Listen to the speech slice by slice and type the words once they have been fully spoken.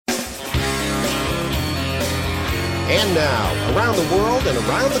And now, around the world and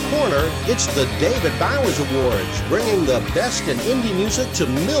around the corner, it's the David Bowers Awards, bringing the best in indie music to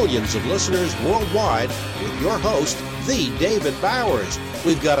millions of listeners worldwide with your host, the David Bowers.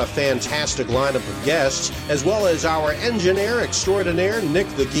 We've got a fantastic lineup of guests, as well as our engineer extraordinaire, Nick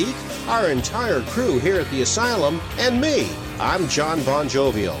the Geek, our entire crew here at the Asylum, and me. I'm John Bon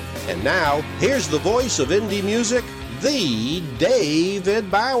Jovial. And now, here's the voice of indie music, the David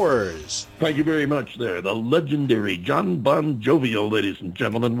Bowers. Thank you very much there. The legendary John Bon Jovial, ladies and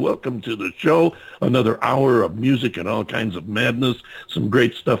gentlemen. Welcome to the show. Another hour of music and all kinds of madness. Some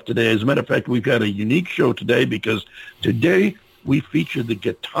great stuff today. As a matter of fact, we've got a unique show today because today we feature the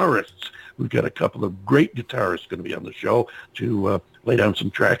guitarists. We've got a couple of great guitarists going to be on the show to lay down some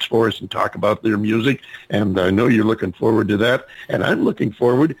tracks for us and talk about their music. And I know you're looking forward to that. And I'm looking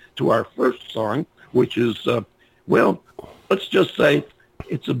forward to our first song, which is, well, let's just say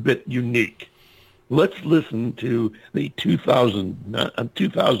it's a bit unique. Let's listen to the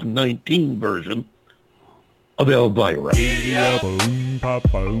 2019 version of Elvira. Giddy up, boom,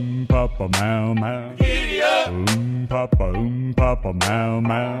 papa, mau, mau. Giddy up, boom, papa, mau,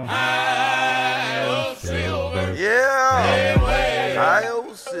 mau. High old silver. Yeah, high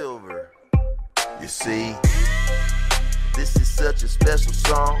old silver. You see, this is such a special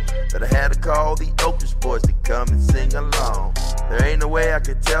song that I had to call the Oak Ridge Boys to come and sing along. There ain't no way I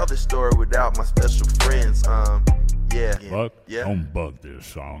could tell this story without my special friends. Yeah. Buck, don't bug this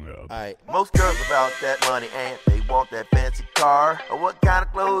song up. Alright, most girls about that money and they want that fancy car. Or what kind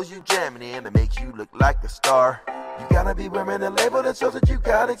of clothes you jamming in that makes you look like a star. You gotta be wearing a label that shows that you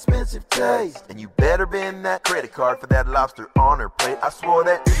got expensive taste. And you better bend that credit card for that lobster on her plate. I swore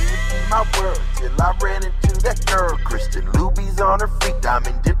that this would be my world till I ran into that girl. Christian Lubies on her feet,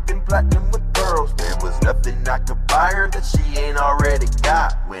 diamond dipped in platinum with pearls. There was nothing I could buy her that she ain't already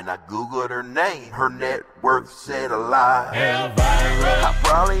got. When I googled her name, her net worth said a lie. Elvira, I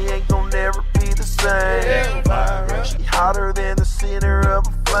probably ain't gonna never be the same. Elvira, She hotter than the center of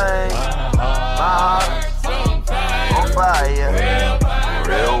a flame. My heart's on fire, on fire.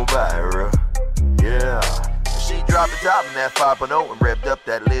 Elvira. Elvira, yeah. She dropped the top in that 5.0 and revved up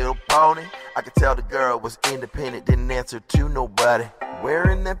that little pony. I could tell the girl was independent, didn't answer to nobody.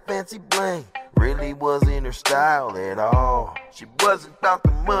 Wearing that fancy bling really wasn't her style at all. She wasn't about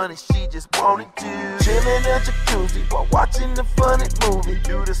the money, she just wanted to chillin' at jacuzzi while watching the funny movie.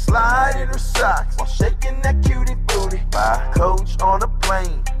 Do the slide in her socks while shaking that cutie booty. Buy a coach on a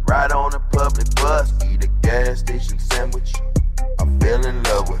plane, ride on a public bus, eat a gas station sandwich. I fell in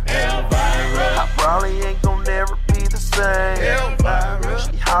love with Elvira, I probably ain't gonna never be the same. Elvira,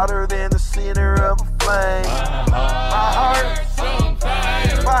 She hotter than the center of a flame. My heart's on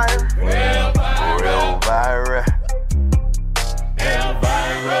fire, fire. Elvira,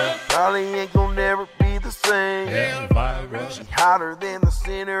 Elvira, probably ain't gonna never be the same. Elvira, She hotter than the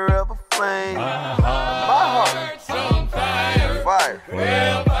center of a flame. my My heart's on fire, fire.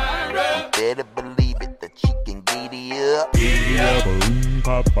 Elvira. Better believe it that she can giddy up. Giddy up, boom,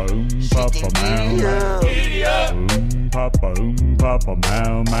 papa, mau, mau. Giddy up, boom, papa,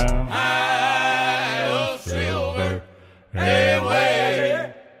 mau, mau. High old silver,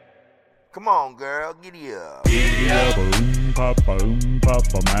 away. Come on, girl, giddy up. Giddy up, boom, papa,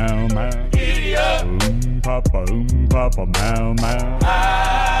 mau, mau. Giddy up, boom, papa, mau, mau.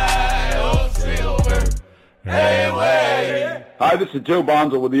 High old silver, away. Hi, this is Joe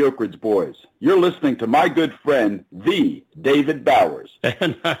Bonzo with the Oak Ridge Boys. You're listening to my good friend, the David Bowers.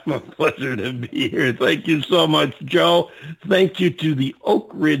 And I'm a pleasure to be here. Thank you so much, Joe. Thank you to the Oak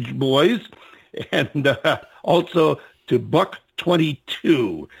Ridge Boys and also to Buck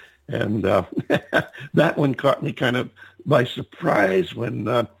 22. And that one caught me kind of by surprise when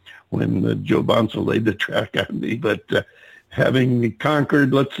Joe Bonzo laid the track on me. But having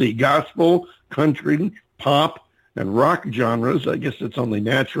conquered, let's see, gospel, country, pop, and rock genres, I guess it's only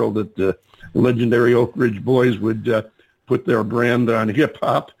natural that the legendary Oak Ridge Boys would put their brand on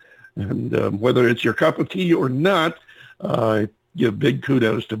hip-hop. And whether it's your cup of tea or not, give big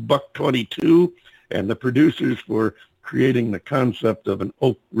kudos to Buck 22 and the producers for creating the concept of an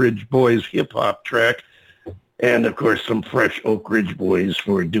Oak Ridge Boys hip-hop track. And, of course, some fresh Oak Ridge Boys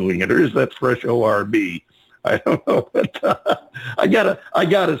for doing it. Or is that fresh ORB? I don't know, but I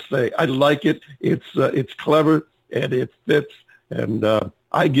gotta say, I like it. It's clever and it fits, and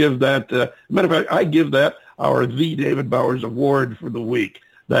I give that. Matter of fact, I give that our The David Bowers Award for the week.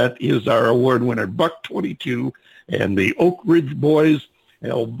 That is our award winner, Buck 22, and the Oak Ridge Boys,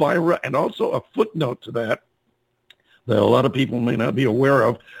 Elvira, and also a footnote to that a lot of people may not be aware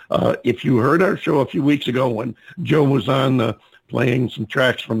of. If you heard our show a few weeks ago when Joe was on playing some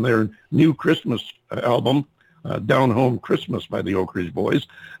tracks from their new Christmas album, Down Home Christmas by the Oak Ridge Boys,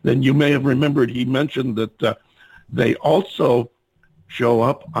 then you may have remembered he mentioned that they also show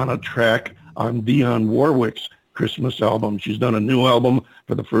up on a track on Dionne Warwick's Christmas album. She's done a new album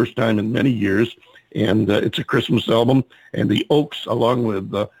for the first time in many years, and it's a Christmas album, and the Oaks, along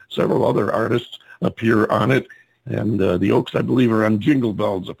with several other artists, appear on it. And the Oaks, I believe, are on Jingle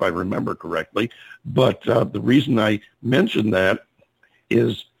Bells, if I remember correctly. But the reason I mention that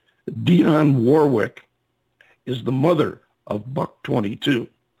is Dionne Warwick is the mother of Buck 22.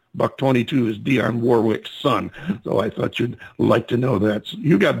 Buck 22 is Dionne Warwick's son. So I thought you'd like to know that. So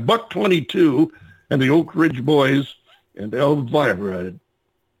you got Buck 22 and the Oak Ridge Boys and Elvira.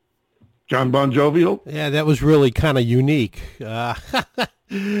 John Bon Jovial? Yeah, that was really kind of unique.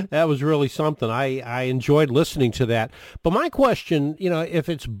 That was really something. I enjoyed listening to that. But my question, if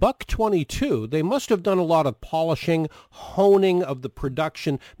it's Buck 22, they must have done a lot of polishing, honing of the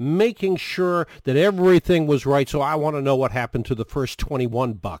production, making sure that everything was right. So I want to know what happened to the first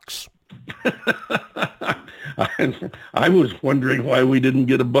 21 bucks. I was wondering why we didn't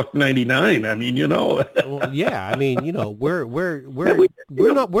get a Buck 99. I mean, Well, yeah, I mean, we're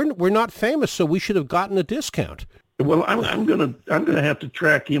not famous, so we should have gotten a discount. Well, I'm gonna have to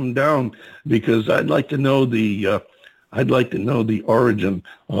track him down because I'd like to know the origin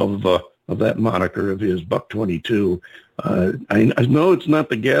of that moniker of his, Buck 22. I know it's not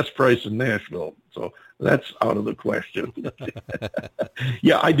the gas price in Nashville, so that's out of the question.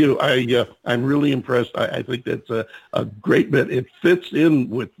 Yeah, I do. I'm really impressed. I think that's a great bit. It fits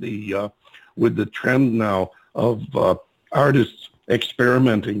in with the trend now of artists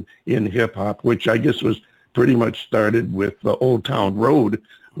experimenting in hip hop, which I guess was pretty much started with Old Town Road,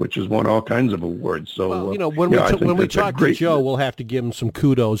 which has won all kinds of awards. So, well, when we talk to Joe, we'll have to give him some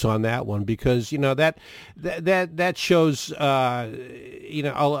kudos on that one because that shows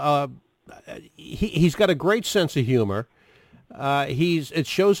he's got a great sense of humor. It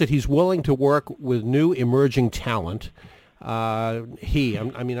shows that he's willing to work with new emerging talent. I'm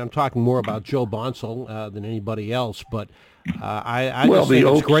talking more about Joe Bonsall than anybody else, but I just think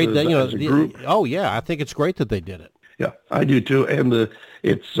it's great that I think it's great that they did it. Yeah, I do too, and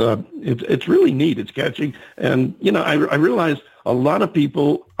it's really neat. It's catchy, and I realize a lot of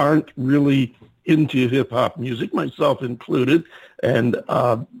people aren't really into hip hop music, myself included, and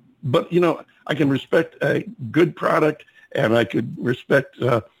but I can respect a good product, and I could respect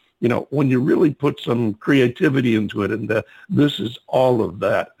when you really put some creativity into it, and this is all of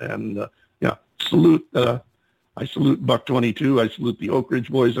that, and salute. I salute Buck 22. I salute the Oak Ridge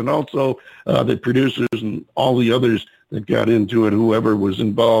Boys, and also the producers and all the others that got into it, whoever was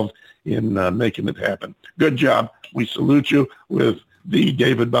involved in making it happen. Good job. We salute you with the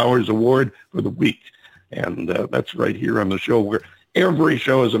David Bowers Award for the week. And that's right here on the show, where every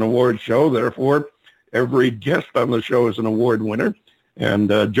show is an award show. Therefore, every guest on the show is an award winner. And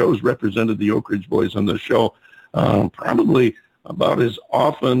Joe's represented the Oak Ridge Boys on the show probably about as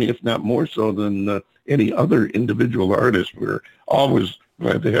often, if not more so, than any other individual artist. We're always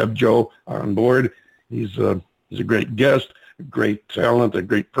glad to have Joe on board. He's a great guest, a great talent, a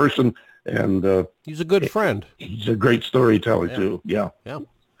great person, and he's a good friend. He's a great storyteller too. Yeah.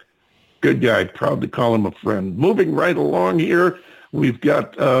 Good guy. Proud to call him a friend. Moving right along here, we've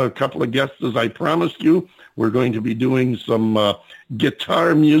got a couple of guests, as I promised you. We're going to be doing some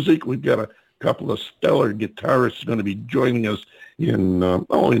guitar music. We've got a couple of stellar guitarists going to be joining us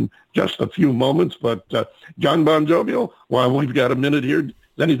in just a few moments. But John Bon Jovial, while we've got a minute here, is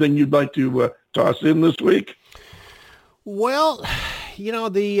anything you'd like to toss in this week? Well,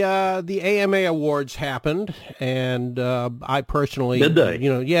 the AMA Awards happened, and I personally, did they?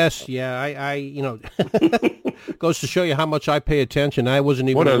 Yes, yeah, I goes to show you how much I pay attention. I wasn't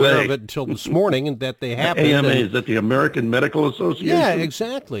even aware of it until this morning, and that they happened. AMA, is that the American Medical Association? Yeah,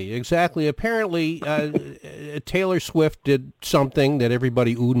 exactly. Apparently, Taylor Swift did something that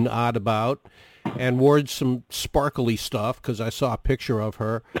everybody oohed and ahed about, and wore some sparkly stuff because I saw a picture of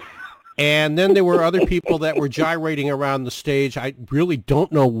her. And then there were other people that were gyrating around the stage. I really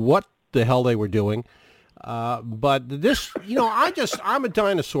don't know what the hell they were doing. But this, I'm a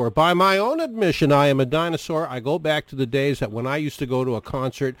dinosaur. By my own admission, I am a dinosaur. I go back to the days that when I used to go to a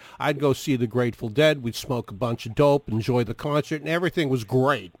concert, I'd go see the Grateful Dead. We'd smoke a bunch of dope, enjoy the concert, and everything was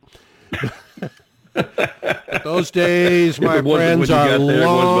great. Those days, my friends, are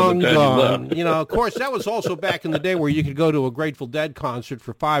long gone. Of course, that was also back in the day where you could go to a Grateful Dead concert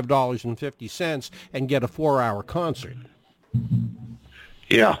for $5.50 and get a 4-hour concert.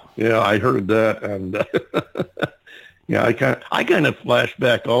 Yeah, I heard that, and I kind of flash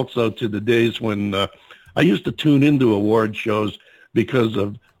back also to the days when I used to tune into award shows because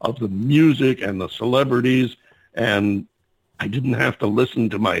of the music and the celebrities. and I didn't have to listen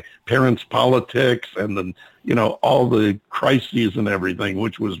to my parents' politics and then, all the crises and everything,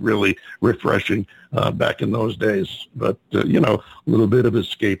 which was really refreshing back in those days. But, a little bit of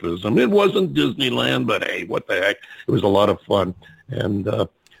escapism. It wasn't Disneyland, but hey, what the heck? It was a lot of fun. And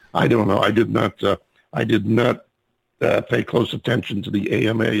I don't know. I did not pay close attention to the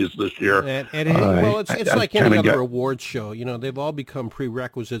AMAs this year. It's like any other awards show. They've all become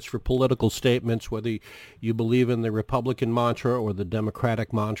prerequisites for political statements, whether you believe in the Republican mantra or the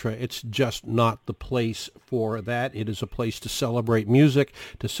Democratic mantra. It's just not the place for that. It is a place to celebrate music,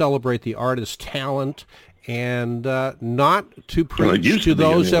 to celebrate the artist's talent, and not to preach to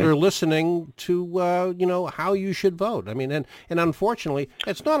those that are listening to, how you should vote. I mean, and unfortunately,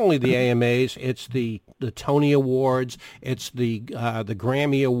 it's not only the AMAs, it's the Tony Awards, it's the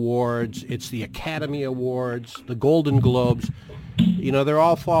Grammy Awards, it's the Academy Awards, the Golden Globes. They're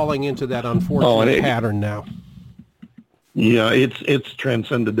all falling into that unfortunate pattern now. Yeah, it's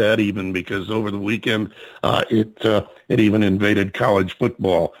transcended that even, because over the weekend, it even invaded college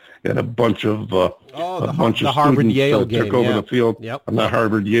football. And a bunch of the Harvard-Yale game took over the field on the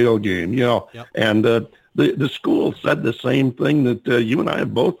Harvard-Yale game. And the school said the same thing that you and I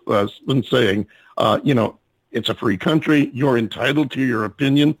have both been saying. It's a free country. You're entitled to your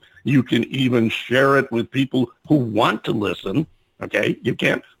opinion. You can even share it with people who want to listen. Okay, you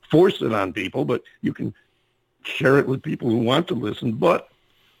can't force it on people, but you can share it with people who want to listen. But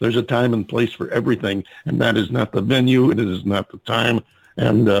there's a time and place for everything, and that is not the venue. It is not the time.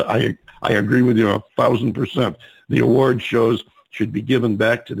 And I agree with you 1,000%. The award shows should be given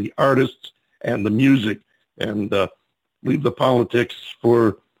back to the artists and the music, and leave the politics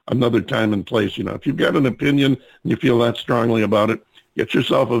for another time and place. If you've got an opinion and you feel that strongly about it, get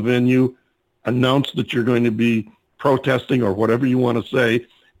yourself a venue, announce that you're going to be protesting or whatever you want to say,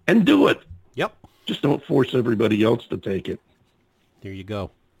 and do it. Yep. Just don't force everybody else to take it. There you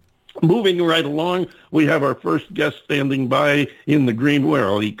go. Moving right along, we have our first guest standing by in the green.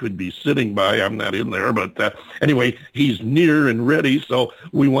 Well, he could be sitting by. I'm not in there. But anyway, he's near and ready. So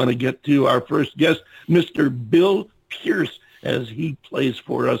we want to get to our first guest, Mr. Bill Pierce, as he plays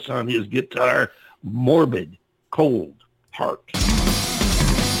for us on his guitar, Morbid Cold Heart.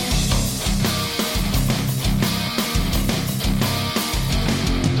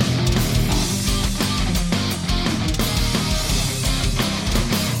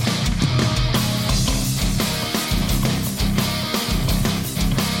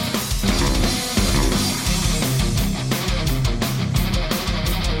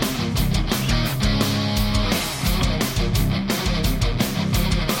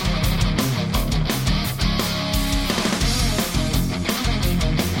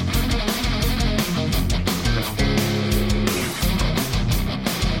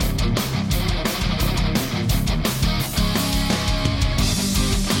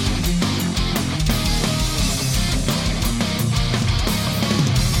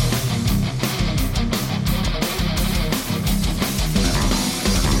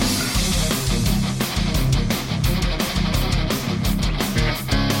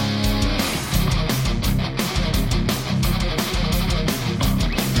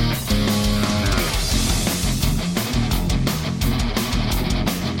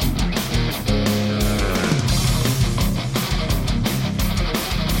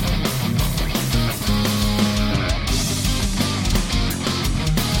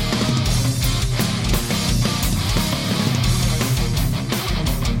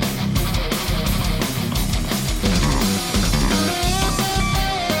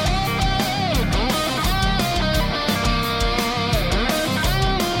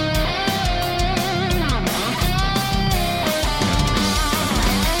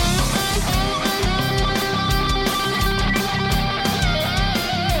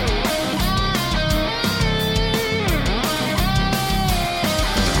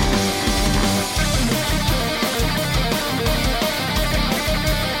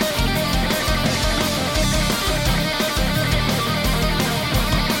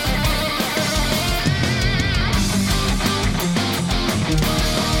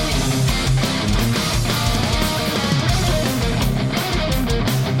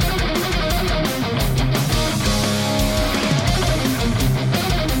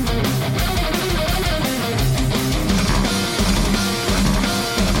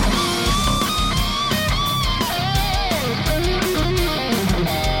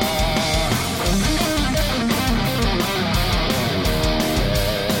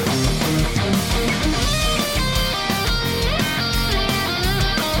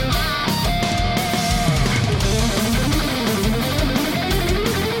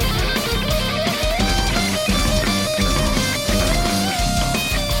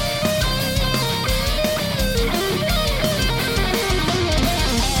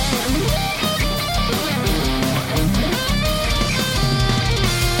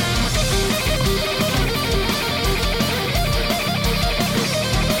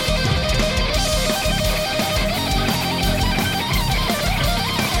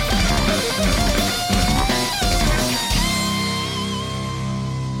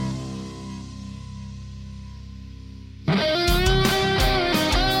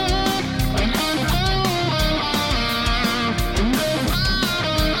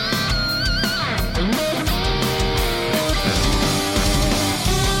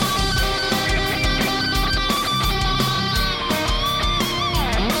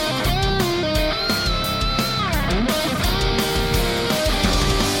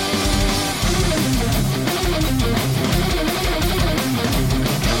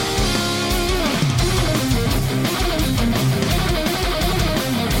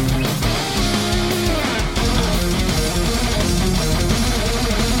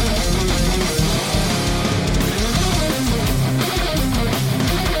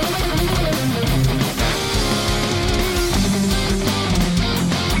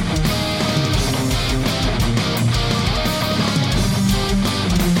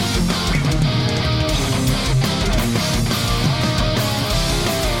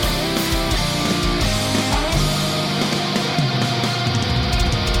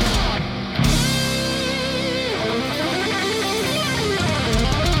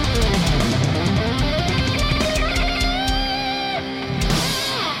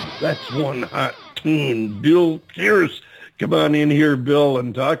 That's one hot tune. Bill Pierce, come on in here, Bill,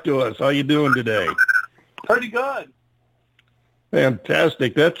 and talk to us. How you doing today? Pretty good.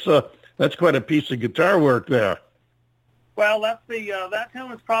 Fantastic. That's quite a piece of guitar work there. Well, that's that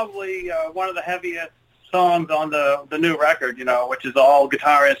tune is probably one of the heaviest songs on the new record, which is all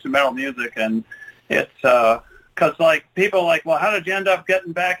guitar instrumental music, and it's because like people are like, well, how did you end up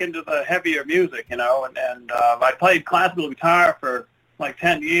getting back into the heavier music, and I played classical guitar for like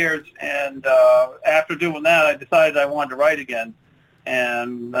 10 years, and after doing that, I decided I wanted to write again,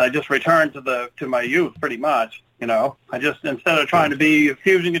 and I just returned to my youth pretty much. I just, instead of trying to be a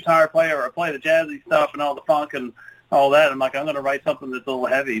fusion guitar player or play the jazzy stuff and all the funk and all that, I'm like, I'm going to write something that's a little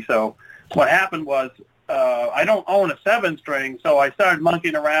heavy. So what happened was I don't own a 7-string, so I started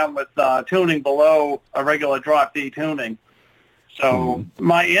monkeying around with tuning below a regular drop D tuning. So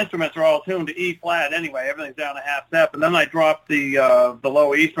my instruments are all tuned to E flat anyway. Everything's down a half step, and then I dropped the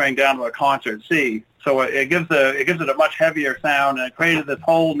low E string down to a concert C. So it gives it a much heavier sound, and it created this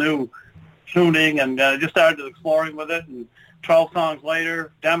whole new tuning, and just started exploring with it. And 12 songs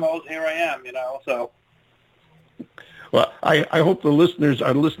later, demos, here I am. So. Well, I hope the listeners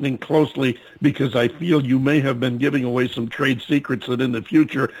are listening closely, because I feel you may have been giving away some trade secrets that in the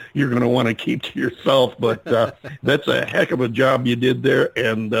future you're going to want to keep to yourself. But that's a heck of a job you did there,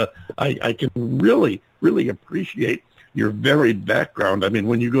 and I can really, really appreciate your varied background. I mean,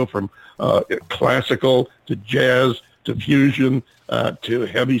 when you go from classical to jazz to fusion to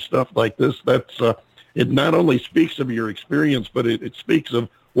heavy stuff like this, it not only speaks of your experience, but it speaks of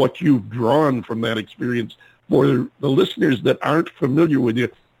what you've drawn from that experience. For the listeners that aren't familiar with you,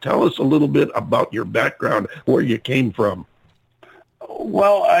 tell us a little bit about your background, where you came from.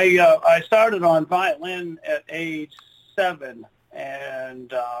 Well, I started on violin at age 7,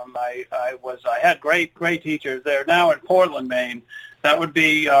 and I had great teachers. They're now in Portland, Maine. That would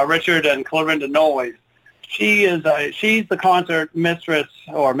be Richard and Clarinda Noyes. She's the concert mistress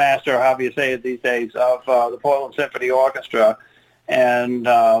or master, however you say it these days, of the Portland Symphony Orchestra. And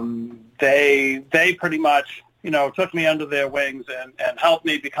they pretty much, took me under their wings and helped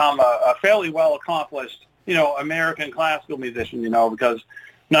me become a fairly well-accomplished, American classical musician, because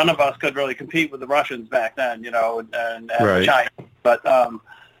none of us could really compete with the Russians back then, and right. China. But,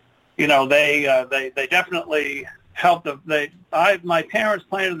 they definitely helped. My parents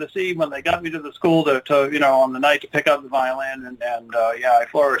planted the seed when they got me to the school to on the night to pick up the violin, and I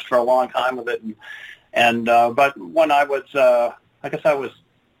flourished for a long time with it. But when I was, I guess I was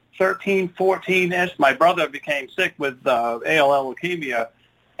 13, 14-ish, my brother became sick with ALL leukemia,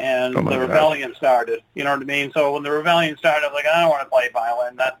 and the rebellion started. You know what I mean? So when the rebellion started, I was like, I don't want to play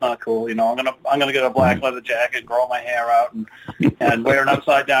violin. That's not cool. I'm gonna get a black leather jacket, grow my hair out, and wear an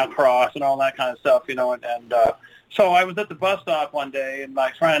upside down cross and all that kind of stuff. So I was at the bus stop one day, and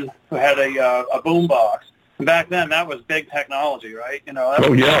my friend who had a boom box. And back then, that was big technology, right?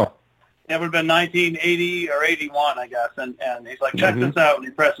 It would have been 1980 or 81, I guess. And he's like, check this out. And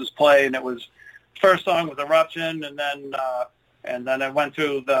he presses play, and it was, first song was Eruption, and then it went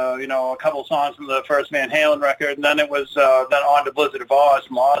through a couple songs from the first Van Halen record, and then it was then on to Blizzard of Oz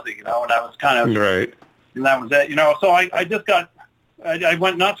from Ozzy, and that was kind of, right. And that was it, So I just I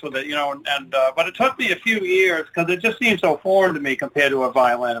went nuts with it, but it took me a few years because it just seemed so foreign to me compared to a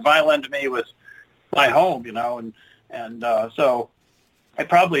violin. A violin to me was my home, so it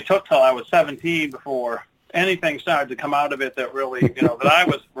probably took till I was 17 before anything started to come out of it that really, that I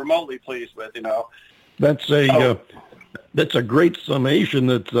was remotely pleased with, That's a great summation.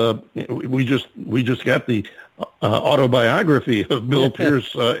 That we just got the autobiography of Bill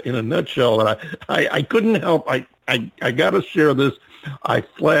Pierce in a nutshell, and I couldn't help. I got to share this. I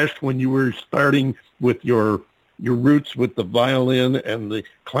flashed when you were starting with your roots with the violin and the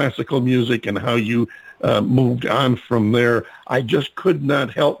classical music, and how you moved on from there. I just could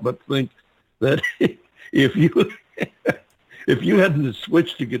not help but think that if you hadn't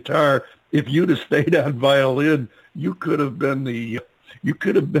switched to guitar, if you'd have stayed on violin, you could have been the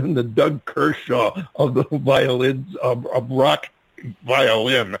Doug Kershaw of the violins of rock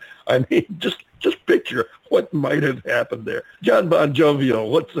violin. I mean, just picture what might have happened there. John Bon Jovial,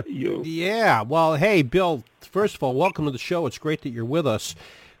 what say you? Yeah, well, hey, Bill, first of all, welcome to the show. It's great that you're with us.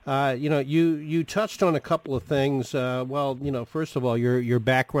 You touched on a couple of things. First of all, your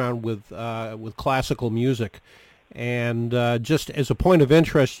background with classical music. And just as a point of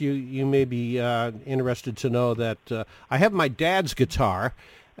interest, you may be interested to know that I have my dad's guitar,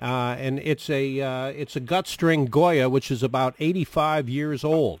 and it's a gut string Goya, which is about 85 years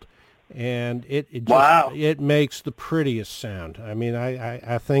old, and it makes the prettiest sound. I mean,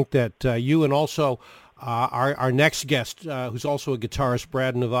 I think that you and also our next guest, who's also a guitarist,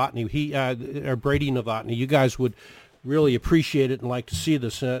 Brady Novotny. You guys would really appreciate it and like to see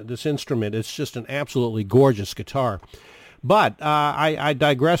this instrument. It's just an absolutely gorgeous guitar. But I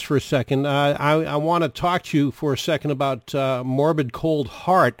digress for a second. I want to talk to you for a second about Morbid Cold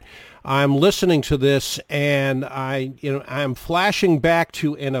Heart. I'm listening to this, and I'm flashing back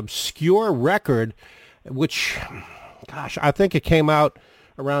to an obscure record, which, gosh, I think it came out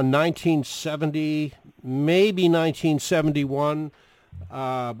around 1970, maybe 1971.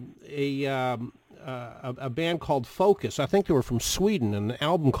 A band called Focus. I think they were from Sweden, and an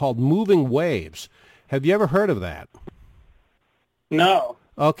album called Moving Waves. Have you ever heard of that? No.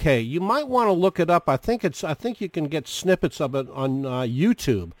 Okay, you might want to look it up. I think you can get snippets of it on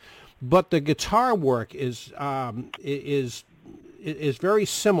YouTube, but the guitar work is very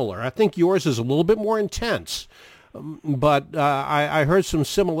similar. I think yours is a little bit more intense, but I heard some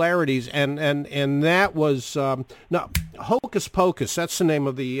similarities, and that was now Hocus Pocus. That's the name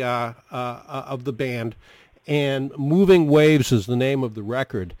of the band, and Moving Waves is the name of the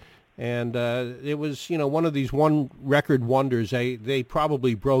record. And it was, one of these one-record wonders. They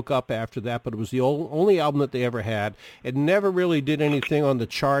probably broke up after that, but it was the only album that they ever had. It never really did anything on the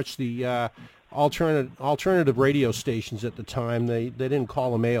charts. The alternative radio stations at the time, they didn't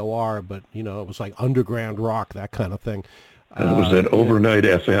call them AOR, but, it was like underground rock, that kind of thing. It was at Overnight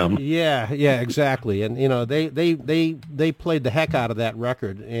FM. Yeah, exactly. And, they played the heck out of that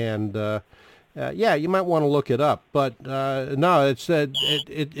record, and... you might want to look it up, but no,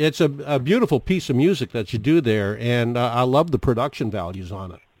 it's a beautiful piece of music that you do there, and I love the production values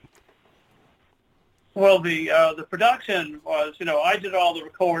on it. Well, the production was, I did all the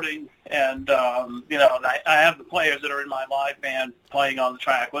recording, and I have the players that are in my live band playing on the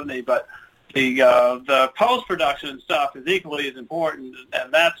track with me, but the post-production stuff is equally as important,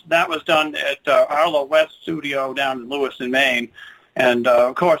 and that was done at Arlo West Studio down in Lewiston, Maine, and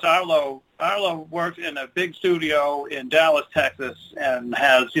of course Arlo worked in a big studio in Dallas, Texas, and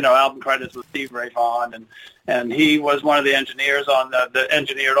has, album credits with Steve Ray Vaughan, and he was one of the engineers that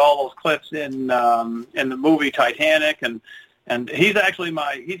engineered all those clips in the movie Titanic, and he's actually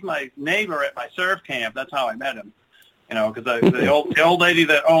my neighbor at my surf camp. That's how I met him, because the old lady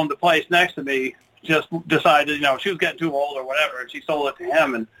that owned the place next to me just decided, she was getting too old or whatever, and she sold it to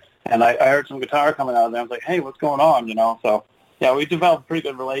him, and I heard some guitar coming out of there. I was like, hey, what's going on, so. Yeah, we developed a pretty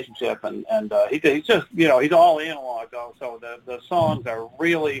good relationship, and he's just, he's all analog, though, so the songs are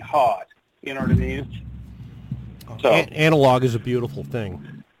really hot, you know what I mean? So analog is a beautiful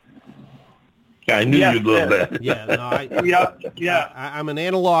thing. Yeah, I knew you'd love that. Yeah, I'm an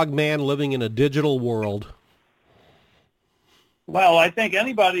analog man living in a digital world. Well, I think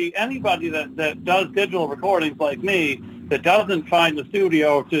anybody that does digital recordings like me that doesn't find the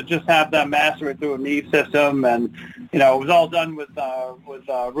studio to just have them master it through a Neve system, and it was all done with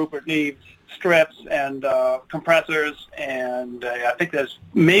Rupert Neve's strips and compressors, and I think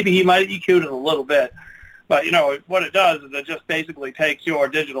maybe he might have EQ'd it a little bit, but what it does is it just basically takes your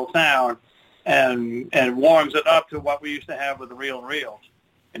digital sound and warms it up to what we used to have with the reel-to-reels.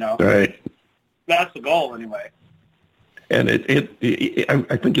 Right. That's the goal anyway. And I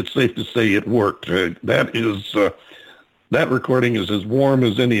think it's safe to say it worked. That recording is as warm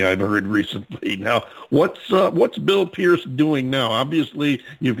as any I've heard recently. Now, what's Bill Pierce doing now? Obviously,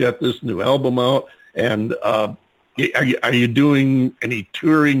 you've got this new album out, and are you doing any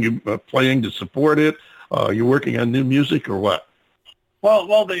touring? You playing to support it? You working on new music or what?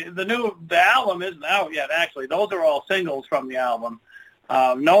 Well, the album isn't out yet. Actually, those are all singles from the album.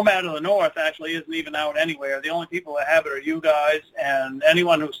 Nomad of the North actually isn't even out anywhere. The only people that have it are you guys and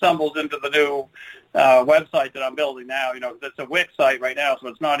anyone who stumbles into the new website that I'm building now. It's a Wix site right now, so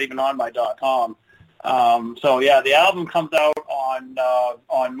it's not even on my .com. The album comes out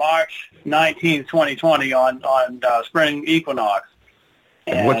on March 19th, 2020 on spring equinox.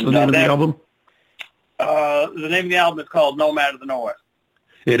 And what's the name of the album? The name of the album is called Nomad of the North.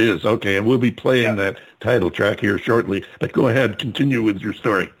 It is, okay, and we'll be playing that title track here shortly. But go ahead, continue with your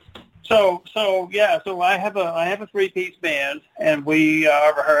story. So I have a three-piece band, and we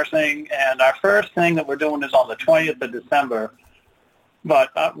are rehearsing, and our first thing that we're doing is on the 20th of December. But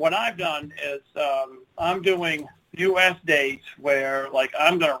what I've done is I'm doing U.S. dates where, like,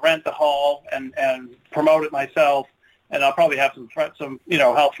 I'm going to rent the hall and promote it myself, and I'll probably have some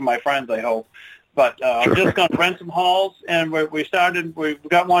help from my friends, I hope. But I'm just going to rent some halls, and we've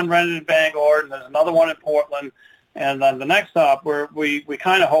got one rented in Bangor, and there's another one in Portland, and then the next stop we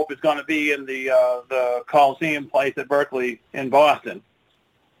kind of hope is going to be in the Coliseum place at Berkeley in Boston.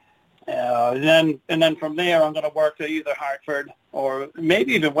 And then from there I'm going to work to either Hartford or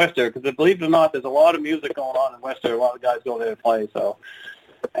maybe even Worcester, because believe it or not, there's a lot of music going on in Worcester. A lot of guys go there to play, so,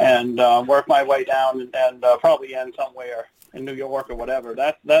 and work my way down and probably end somewhere in New York or whatever.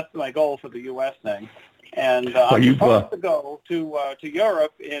 That's my goal for the U.S. thing. And I'm supposed to go to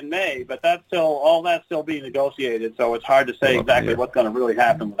Europe in May, but all that's still being negotiated, so it's hard to say exactly what's going to really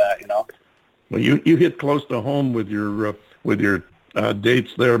happen with that, you know. Well, you hit close to home with your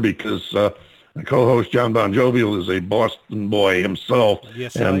dates there, because co-host John Bon Jovial is a Boston boy himself,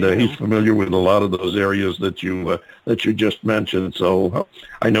 yes, and he's familiar with a lot of those areas that you just mentioned. So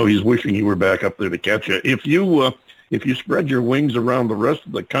I know he's wishing you were back up there to catch you. If you spread your wings around the rest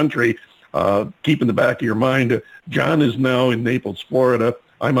of the country, keep in the back of your mind, John is now in Naples, Florida.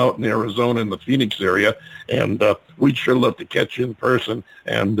 I'm out in Arizona in the Phoenix area, and we'd sure love to catch you in person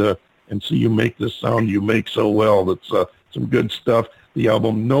and see you make this sound you make so well. That's some good stuff. The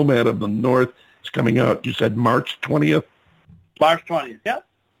album Nomad of the North is coming out, you said March 20th? March 20th, yeah.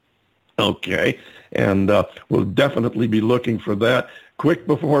 Okay, and we'll definitely be looking for that. Quick,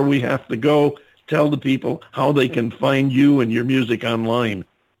 before we have to go, tell the people how they can find you and your music online.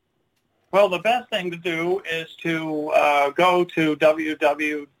 Well, the best thing to do is to go to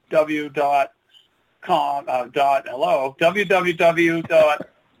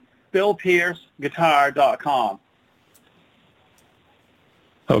www.billpierceguitar.com.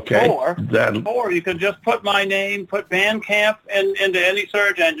 Okay. Or you can just put my name, put Bandcamp into any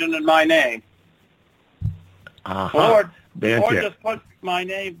search engine in my name. Uh-huh. Or just put my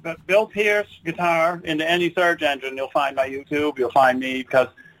name, Bill Pierce Guitar, into any search engine. You'll find my YouTube. You'll find me, because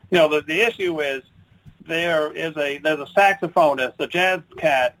the issue is there's a saxophonist, a jazz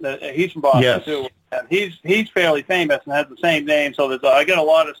cat. He's from Boston too. And he's fairly famous and has the same name. So I get a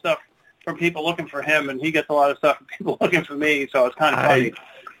lot of stuff from people looking for him, and he gets a lot of stuff from people looking for me. So it's kind of funny.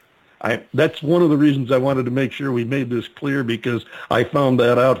 That's one of the reasons I wanted to make sure we made this clear, because I found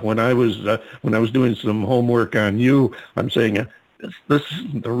that out when I was doing some homework on you. I'm saying this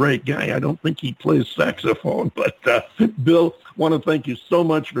isn't the right guy. I don't think he plays saxophone. But Bill, want to thank you so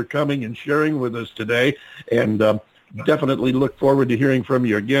much for coming and sharing with us today, and definitely look forward to hearing from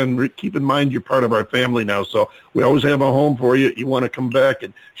you again. Keep in mind you're part of our family now, so we always have a home for you. You want to come back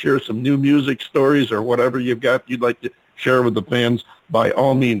and share some new music stories or whatever you've got you'd like to share with the fans, by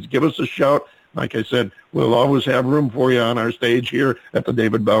all means, give us a shout. Like I said, we'll always have room for you on our stage here at the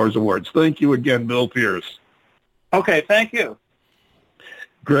David Bowers Awards. Thank you again, Bill Pierce. Okay, thank you.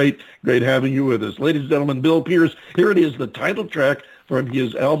 Great having you with us. Ladies and gentlemen, Bill Pierce, here it is, the title track from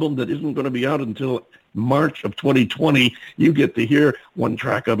his album that isn't going to be out until March of 2020. You get to hear one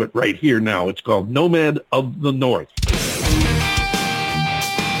track of it right here now. It's called Nomad of the North.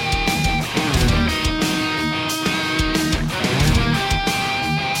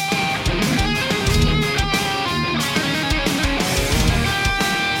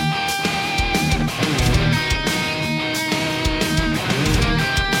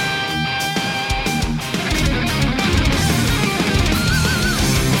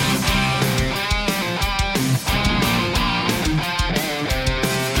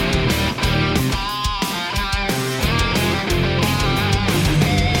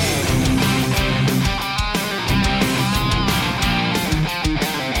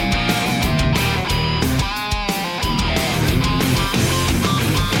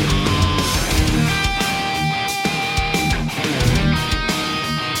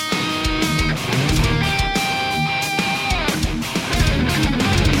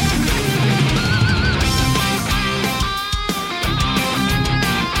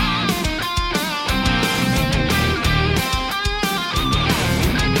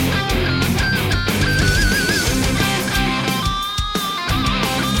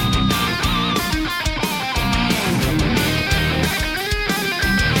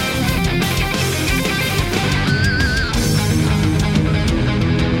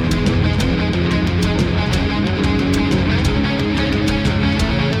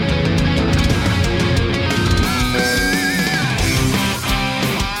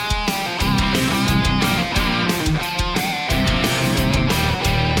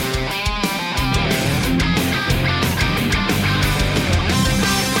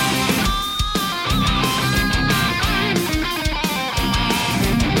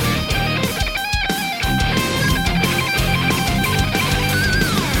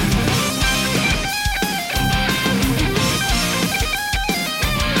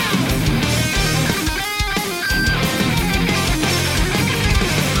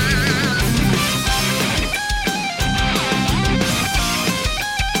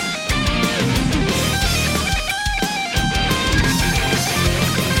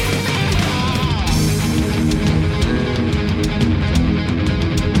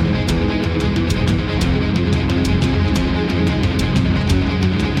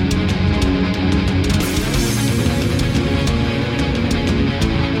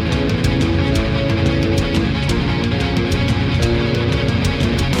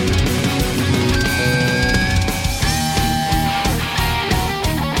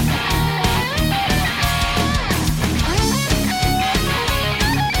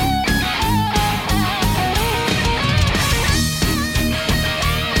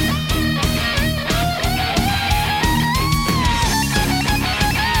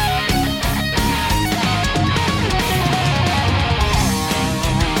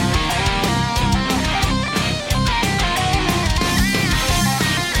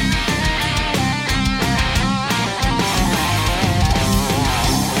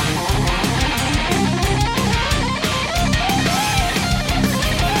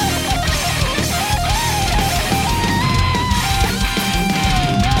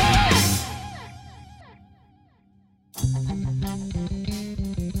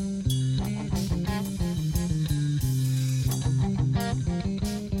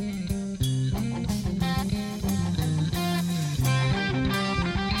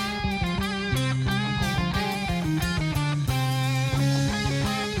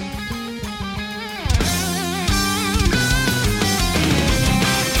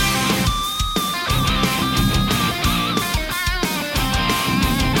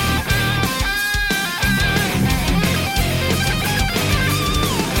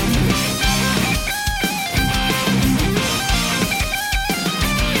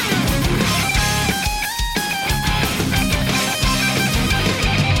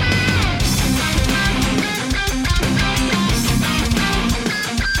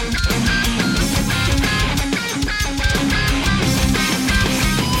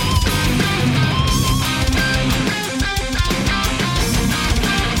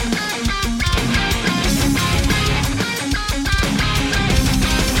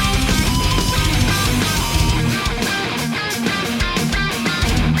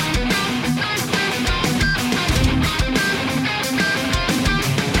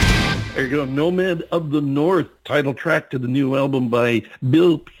 Radio, Nomad of the North, title track to the new album by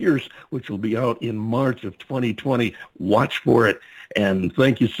Bill Pierce, which will be out in March of 2020. Watch for it. And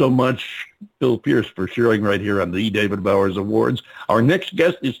thank you so much, Bill Pierce, for sharing right here on the David Bowers Awards. Our next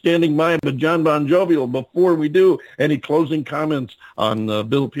guest is standing by, but John Bon Jovial, before we do, any closing comments on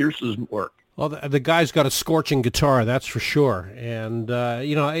Bill Pierce's work? Well, the guy's got a scorching guitar, that's for sure. And,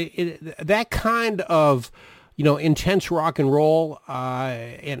 that kind of, intense rock and roll,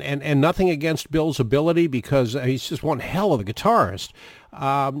 and nothing against Bill's ability, because he's just one hell of a guitarist.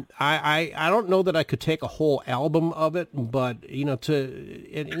 I don't know that I could take a whole album of it, but 10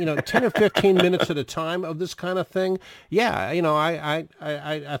 or 15 minutes at a time of this kind of thing, yeah,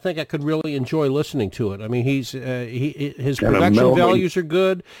 I think I could really enjoy listening to it. I mean, his production values are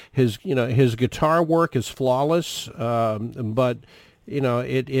good. His guitar work is flawless, but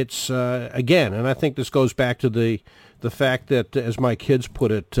it's again, and I think this goes back to the fact that, as my kids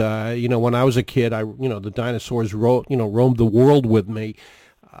put it, when I was a kid, the dinosaurs roamed the world with me.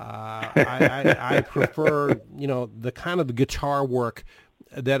 I prefer, the kind of the guitar work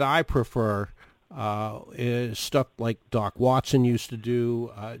that I prefer is stuff like Doc Watson used to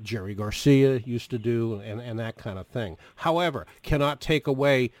do, Jerry Garcia used to do, and that kind of thing. However, cannot take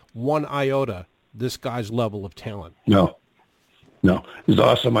away one iota this guy's level of talent. No, it's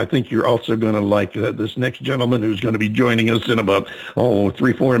awesome. I think you're also going to like this next gentleman who's going to be joining us in about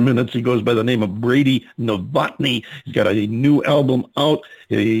 3-4 minutes. He goes by the name of Brady Novotny. He's got a new album out.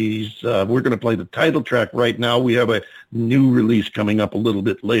 We're going to play the title track right now. We have a new release coming up a little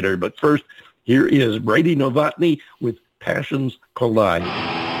bit later. But first, here is Brady Novotny with Passions Collide.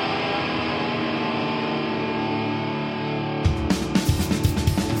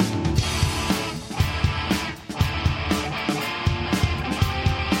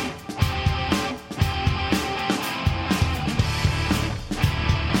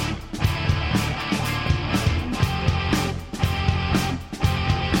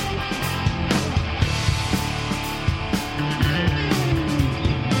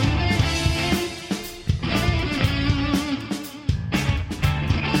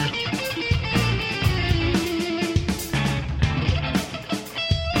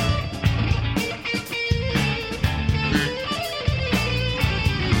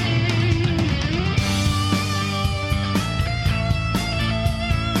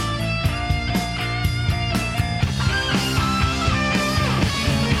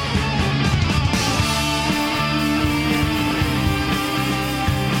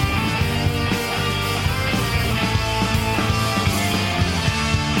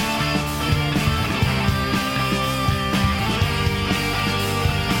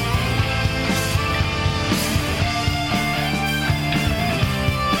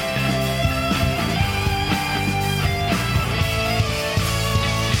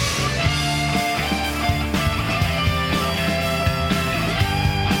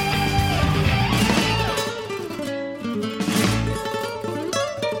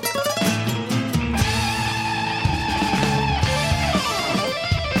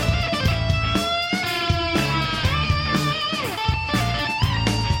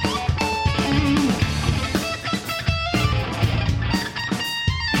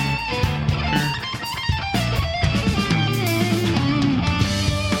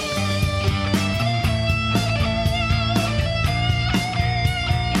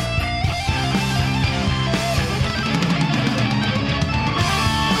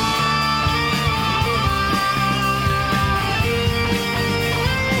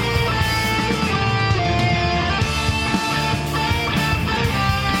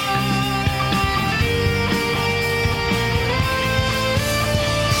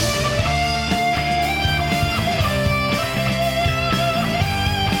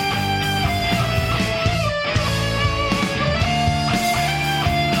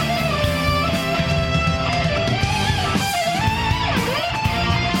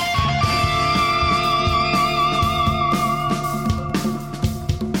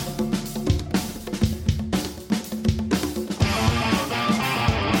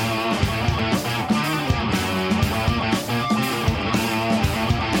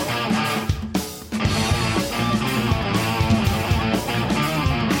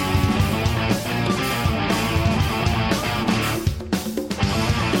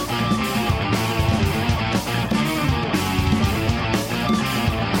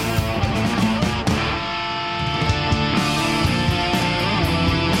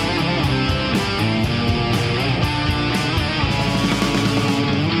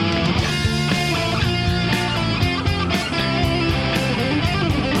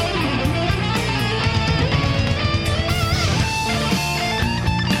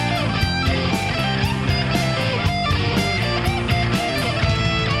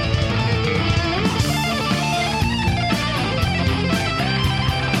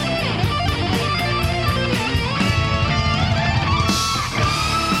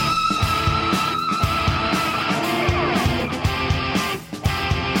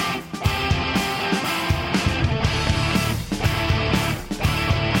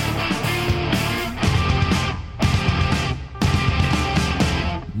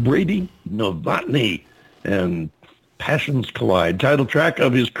 Brady Novotny and Passions Collide, title track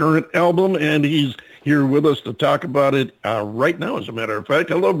of his current album, and he's here with us to talk about it right now, as a matter of fact.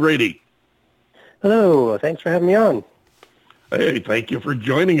 Hello, Brady. Hello. Thanks for having me on. Hey, thank you for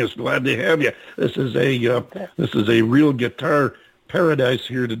joining us. Glad to have you. This is a real guitar paradise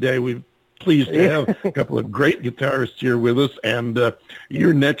here today. We're pleased to have a couple of great guitarists here with us, and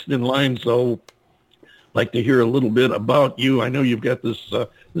you're next in line, so I'd like to hear a little bit about you. I know you've got this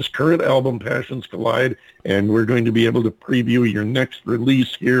current album, Passions Collide, and we're going to be able to preview your next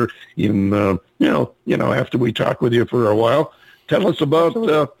release here in after we talk with you for a while. Tell us about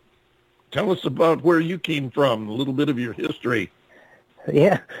where you came from, a little bit of your history.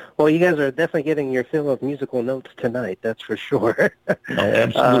 Yeah, well, you guys are definitely getting your fill of musical notes tonight, that's for sure. I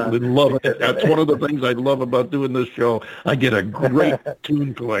absolutely love it. That's one of the things I love about doing this show. I get a great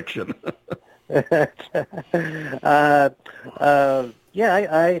tune collection. I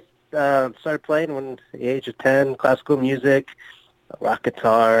started playing when at the age of 10, classical music, rock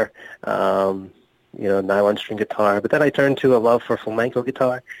guitar, nylon string guitar. But then I turned to a love for flamenco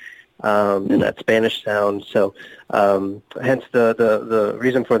guitar. And that Spanish sound. So hence the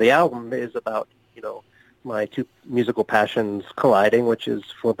reason for the album is about, my two musical passions colliding, which is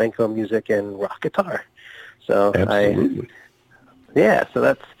flamenco music and rock guitar. So absolutely.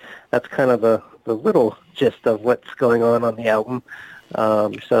 So that's kind of the little gist of what's going on the album.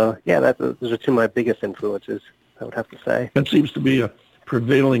 Those are two of my biggest influences, I would have to say. That seems to be a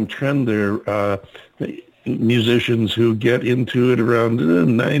prevailing trend there. Musicians who get into it around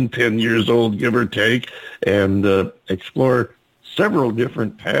 9-10 years old, give or take, and explore several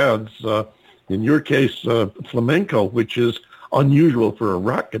different paths. In your case, flamenco, which is unusual for a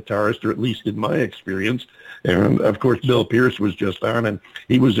rock guitarist, or at least in my experience. And, of course, Bill Pierce was just on, and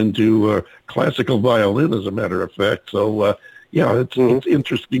he was into classical violin, as a matter of fact. So, it's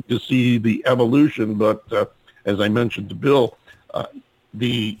interesting to see the evolution. But as I mentioned to Bill,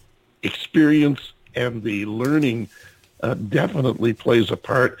 the experience and the learning definitely plays a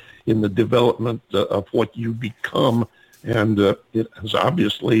part in the development of what you become, and it has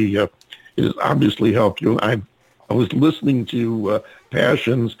obviously helped you. I was listening to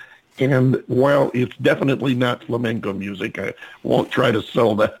Passions, and while it's definitely not flamenco music, I won't try to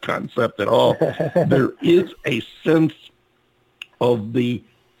sell that concept at all. There is a sense of the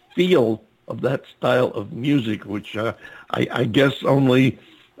feel of that style of music, which I guess only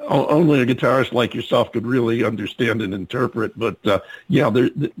a guitarist like yourself could really understand and interpret. But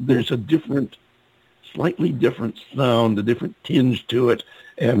there's a slightly different sound, a different tinge to it,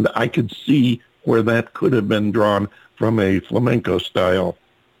 and I could see where that could have been drawn from a flamenco style.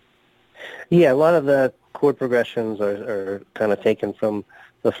 Yeah, a lot of the chord progressions are kind of taken from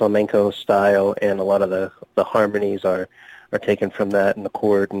the flamenco style, and a lot of the harmonies are taken from that, and the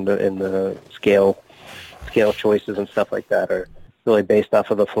chord and the scale choices and stuff like that are really based off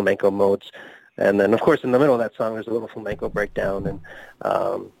of the flamenco modes. And then, of course, in the middle of that song, there's a little flamenco breakdown, and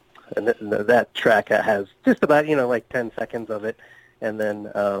that track has just about, 10 seconds of it. And then,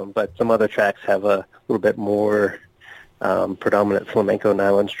 but some other tracks have a little bit more predominant flamenco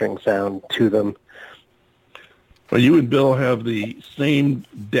nylon string sound to them. Well, you and Bill have the same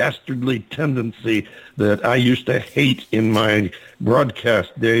dastardly tendency that I used to hate in my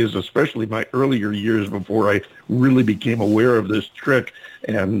broadcast days, especially my earlier years before I really became aware of this trick.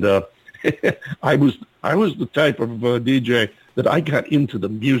 And I was the type of DJ that I got into the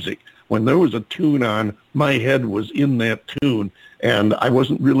music. When there was a tune on, my head was in that tune, and I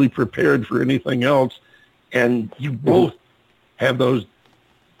wasn't really prepared for anything else. And you both have those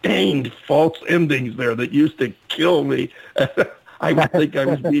danged false endings there that used to kill me. I would think I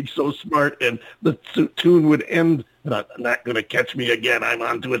was being so smart, and the tune would end, and I'm not going to catch me again. I'm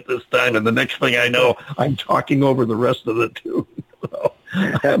onto it this time, and the next thing I know, I'm talking over the rest of the tune.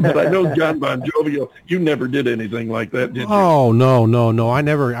 But I know, John Bon Jovi, you never did anything like that, did you? Oh, no. I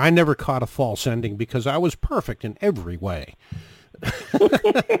never caught a false ending because I was perfect in every way. Brady,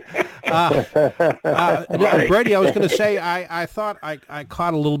 I was going to say, I thought I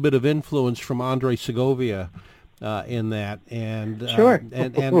caught a little bit of influence from Andre Segovia in that, and sure.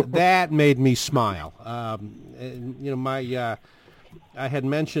 and that made me smile. I had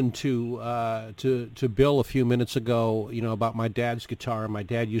mentioned to Bill a few minutes ago, about my dad's guitar. My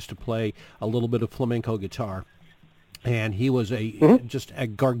dad used to play a little bit of flamenco guitar, and he was just a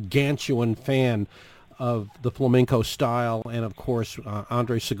gargantuan fan of the flamenco style, and of course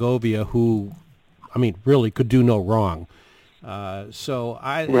Andre Segovia, who, really could do no wrong. So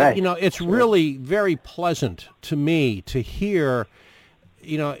it's really very pleasant to me to hear,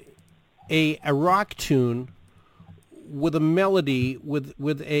 a rock tune with a melody,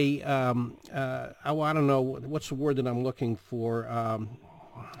 with a I don't know what's the word that I'm looking for.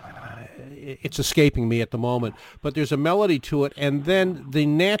 It's escaping me at the moment, but there's a melody to it, and then the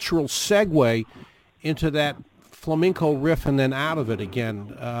natural segue into that flamenco riff and then out of it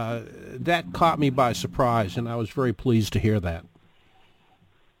again. That caught me by surprise, and I was very pleased to hear that.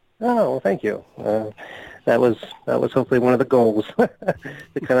 Oh, well, thank you. That was hopefully one of the goals, to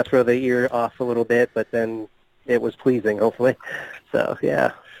kind of throw the ear off a little bit, but then it was pleasing, hopefully. So,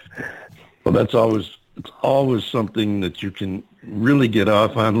 yeah. Well, it's always something that you can really get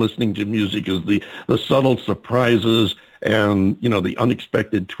off on listening to music, is the subtle surprises and, the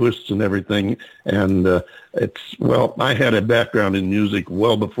unexpected twists and everything. And I had a background in music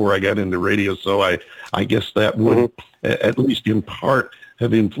well before I got into radio, so I guess that would, at least in part,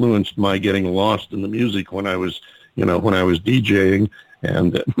 have influenced my getting lost in the music when I was DJing.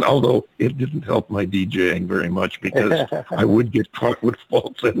 And although it didn't help my DJing very much, because I would get caught with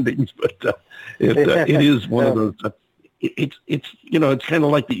false endings, but it is one of those. It's kind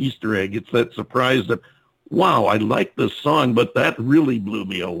of like the Easter egg. It's that surprise that, wow, I like this song, but that really blew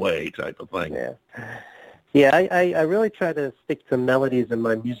me away type of thing. Yeah. I really try to stick to melodies in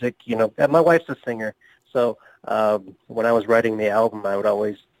my music. My wife's a singer, so when I was writing the album, I would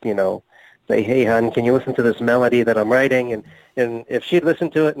always, say, hey, hon, can you listen to this melody that I'm writing? And if she'd listen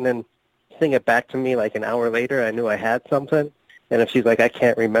to it and then sing it back to me like an hour later, I knew I had something. And if she's like, I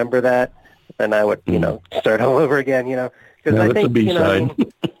can't remember that, then I would, start all over again, Because I think, a B-side.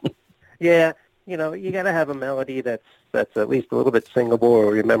 Yeah, you got to have a melody that's at least a little bit singable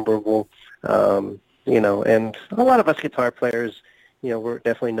or rememberable, and a lot of us guitar players, we're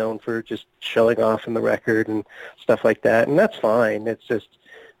definitely known for just showing off in the record and stuff like that, and that's fine. It's just,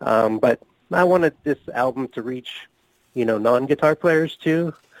 but I wanted this album to reach, non-guitar players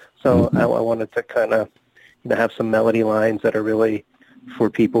too, so I wanted to kind of, have some melody lines that are really for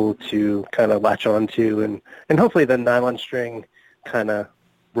people to kind of latch on to, and hopefully the nylon string kind of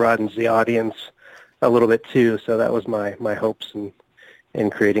broadens the audience a little bit too. So that was my hopes in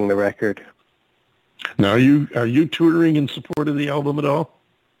creating the record. Now, are you touring in support of the album at all?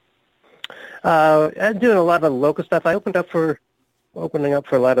 I'm doing a lot of local stuff. I opening up for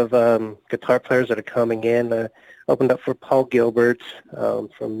a lot of guitar players that are coming in. Opened up for Paul Gilbert from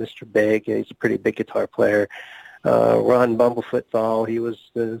Mr. Big. He's a pretty big guitar player. Ron Bumblefoot Thal, he was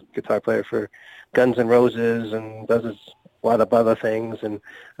the guitar player for Guns N' Roses and does a lot of other things. And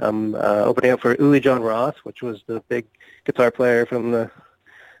I'm opening up for Uli John Roth, which was the big guitar player from the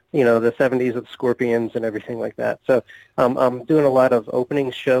 70s of the Scorpions and everything like that. So I'm doing a lot of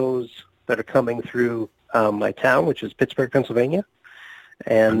opening shows that are coming through my town, which is Pittsburgh, Pennsylvania.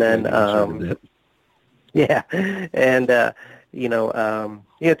 And then,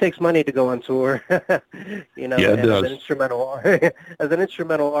 it takes money to go on tour. Yeah, it does. As an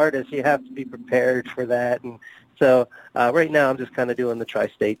instrumental artist, you have to be prepared for that. And so right now I'm just kind of doing the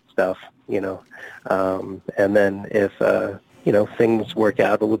tri-state stuff, and then if, things work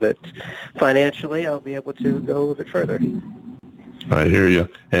out a little bit financially, I'll be able to go a little bit further. I hear you.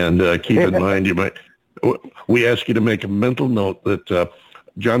 And keep in mind, we ask you to make a mental note that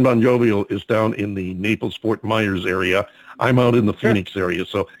John Bon Jovial is down in the Naples-Fort Myers area. I'm out in the Phoenix area.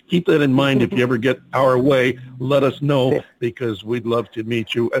 So keep that in mind. If you ever get our way, let us know, because we'd love to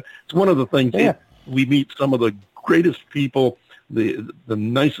meet you. It's one of the things. We meet some of the greatest people, the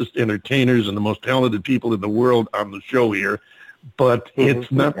nicest entertainers, and the most talented people in the world on the show here. But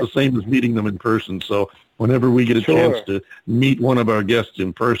it's not the same as meeting them in person. So whenever we get a chance to meet one of our guests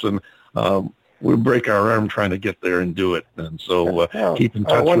in person, we'll break our arm trying to get there and do it. And so keep in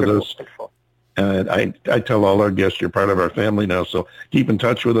touch with us. And I tell all our guests, you're part of our family now, so keep in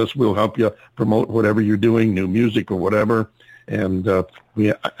touch with us. We'll help you promote whatever you're doing, new music or whatever. And I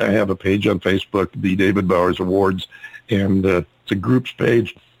have a page on Facebook, The David Bowers Awards, and it's a groups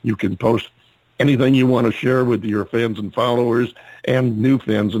page. You can post anything you want to share with your fans and followers and new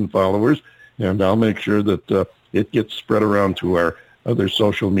fans and followers, and I'll make sure that it gets spread around to our other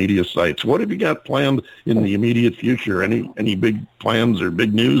social media sites. What have you got planned in the immediate future? Any big plans or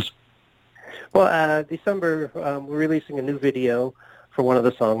big news? Well, December, we're releasing a new video for one of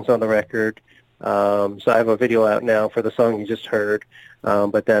the songs on the record. So I have a video out now for the song you just heard,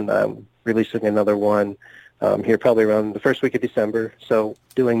 but then I'm releasing another one here probably around the first week of December. So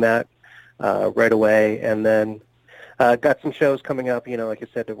doing that right away. And then got some shows coming up, like I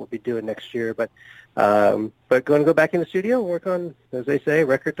said, that we'll be doing next year. But going to go back in the studio and work on, as they say,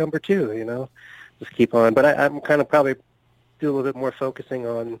 record number 2, just keep on. But I'm kind of probably do a little bit more focusing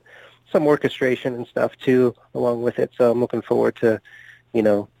on some orchestration and stuff too along with it. So I'm looking forward to,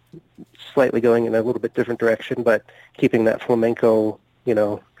 slightly going in a little bit different direction, but keeping that flamenco,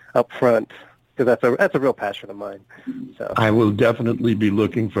 up front, because that's a real passion of mine. So I will definitely be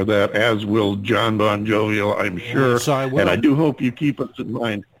looking for that, as will John Bon Jovial, I'm sure. Yes, I will. And I do hope you keep us in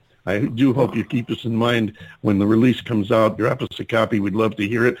mind. I do hope you keep us in mind when the release comes out. Drop us a copy. We'd love to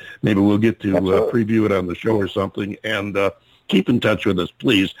hear it. Maybe we'll get to preview it on the show or something. And keep in touch with us,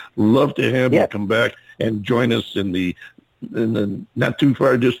 please. Love to have you come back and join us in the not too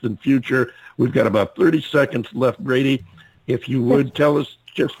far distant future. We've got about 30 seconds left, Brady. If you would tell us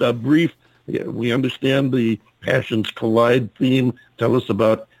just a brief, we understand the Passions Collide theme. Tell us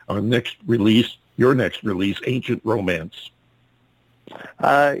about our next release, your next release, Ancient Romance.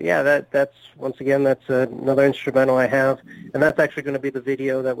 That's once again, that's another instrumental I have, and that's actually going to be the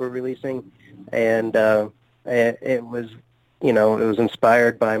video that we're releasing. And it was, it was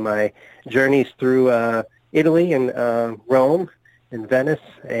inspired by my journeys through Italy and Rome and Venice,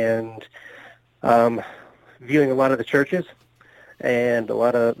 and viewing a lot of the churches and a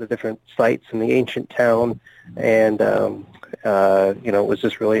lot of the different sites in the ancient town. And it was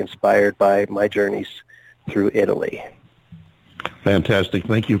just really inspired by my journeys through Italy. Fantastic.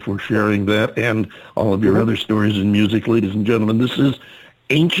 Thank you for sharing that and all of your other stories in music, ladies and gentlemen. This is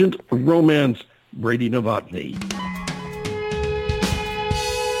Ancient Romance, Brady Novotny.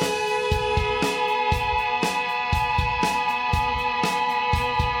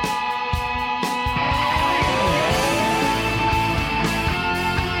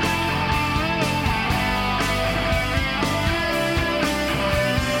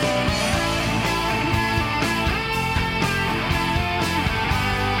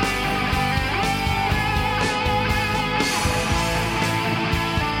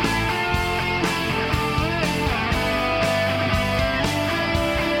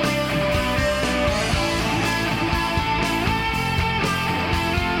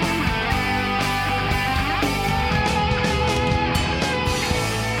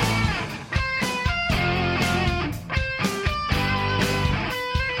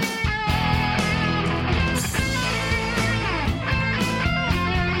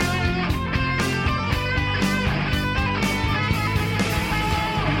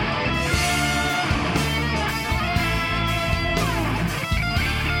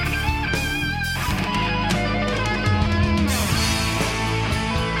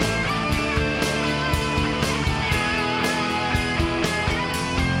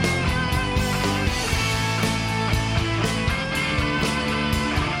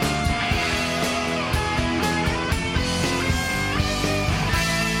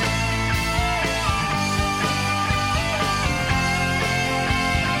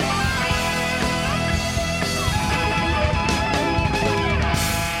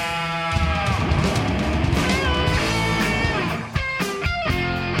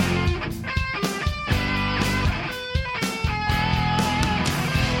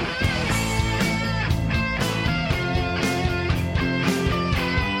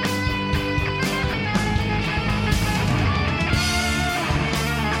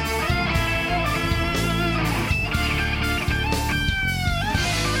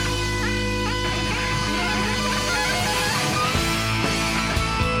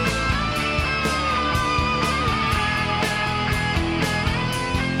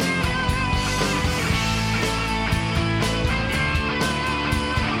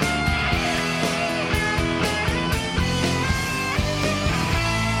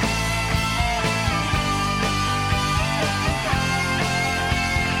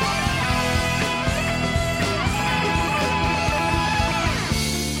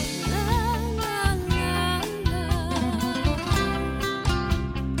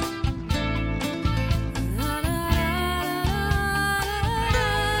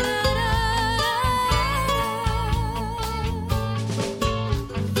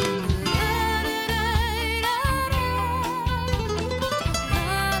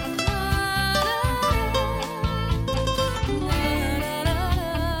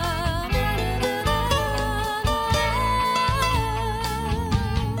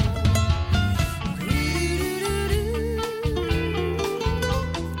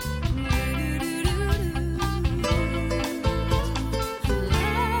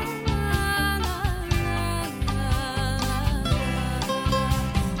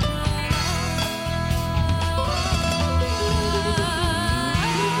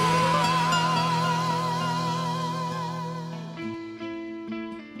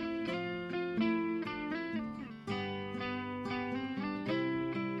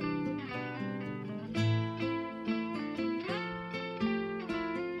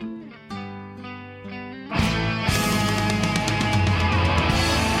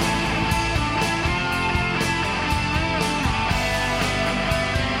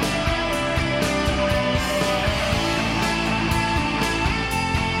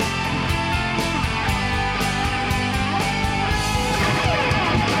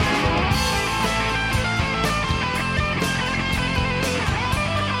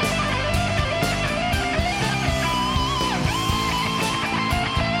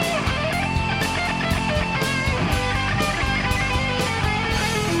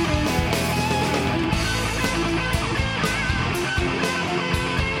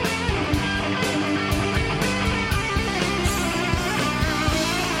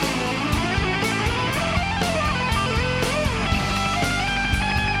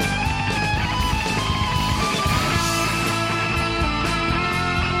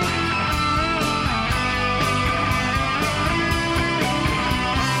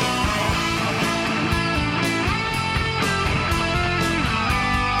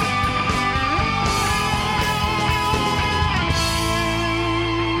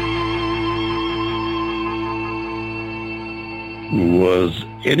 Was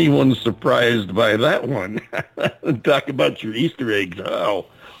anyone surprised by that one? Talk about your Easter eggs. Oh,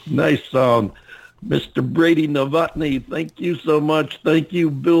 nice song. Mr. Brady Novotny, thank you so much. Thank you,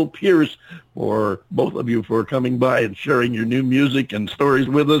 Bill Pierce, for both of you for coming by and sharing your new music and stories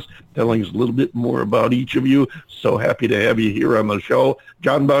with us, telling us a little bit more about each of you. So happy to have you here on the show.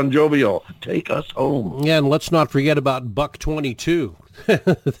 John Bon Jovial, take us home. Yeah, and let's not forget about Buck 22.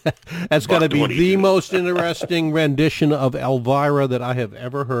 That's got to be the most interesting rendition of Elvira that I have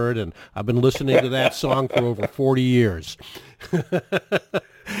ever heard, and I've been listening to that song for over 40 years.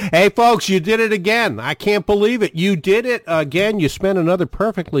 Hey, folks, you did it again. I can't believe it. You did it again. You spent another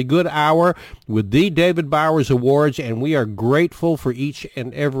perfectly good hour with the David Bowers Awards, and we are grateful for each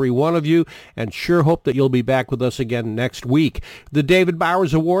and every one of you, and sure hope that you'll be back with us again next week. The David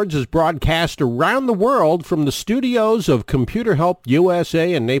Bowers Awards is broadcast around the world from the studios of Computer Help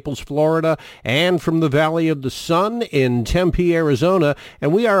USA in Naples, Florida, and from the Valley of the Sun in Tempe, Arizona,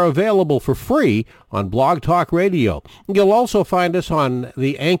 and we are available for free on Blog Talk Radio. You'll also find us on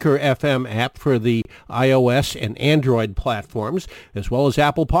the Anchor FM app for the iOS and Android platforms, as well as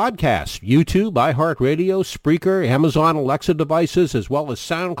Apple Podcasts, YouTube, iHeartRadio, Spreaker, Amazon Alexa devices, as well as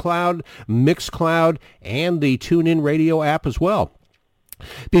SoundCloud, Mixcloud, and the TuneIn Radio app as well.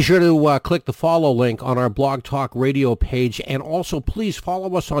 Be sure to click the follow link on our Blog Talk Radio page, and also please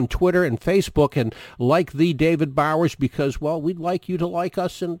follow us on Twitter and Facebook and like the David Bowers because, well, we'd like you to like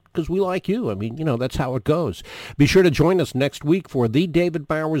us and because we like you. I mean, you know, that's how it goes. Be sure to join us next week for the David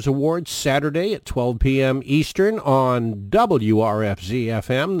Bowers Awards, Saturday at 12 p.m. Eastern on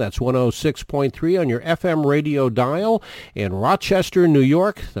WRFZ-FM. That's 106.3 on your FM radio dial in Rochester, New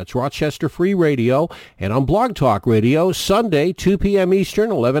York. That's Rochester Free Radio. And on Blog Talk Radio, Sunday, 2 p.m. Eastern,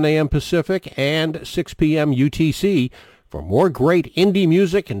 11 a.m. Pacific, and 6 p.m. UTC for more great indie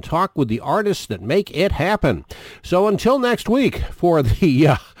music and talk with the artists that make it happen. So until next week, for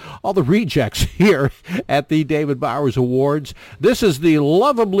the all the rejects here at the David Bowers Awards, this is the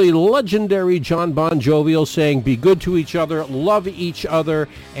lovably legendary John Bon Jovial saying be good to each other, love each other,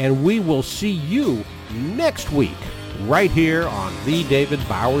 and we will see you next week right here on the David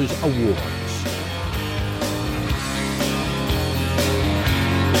Bowers Awards.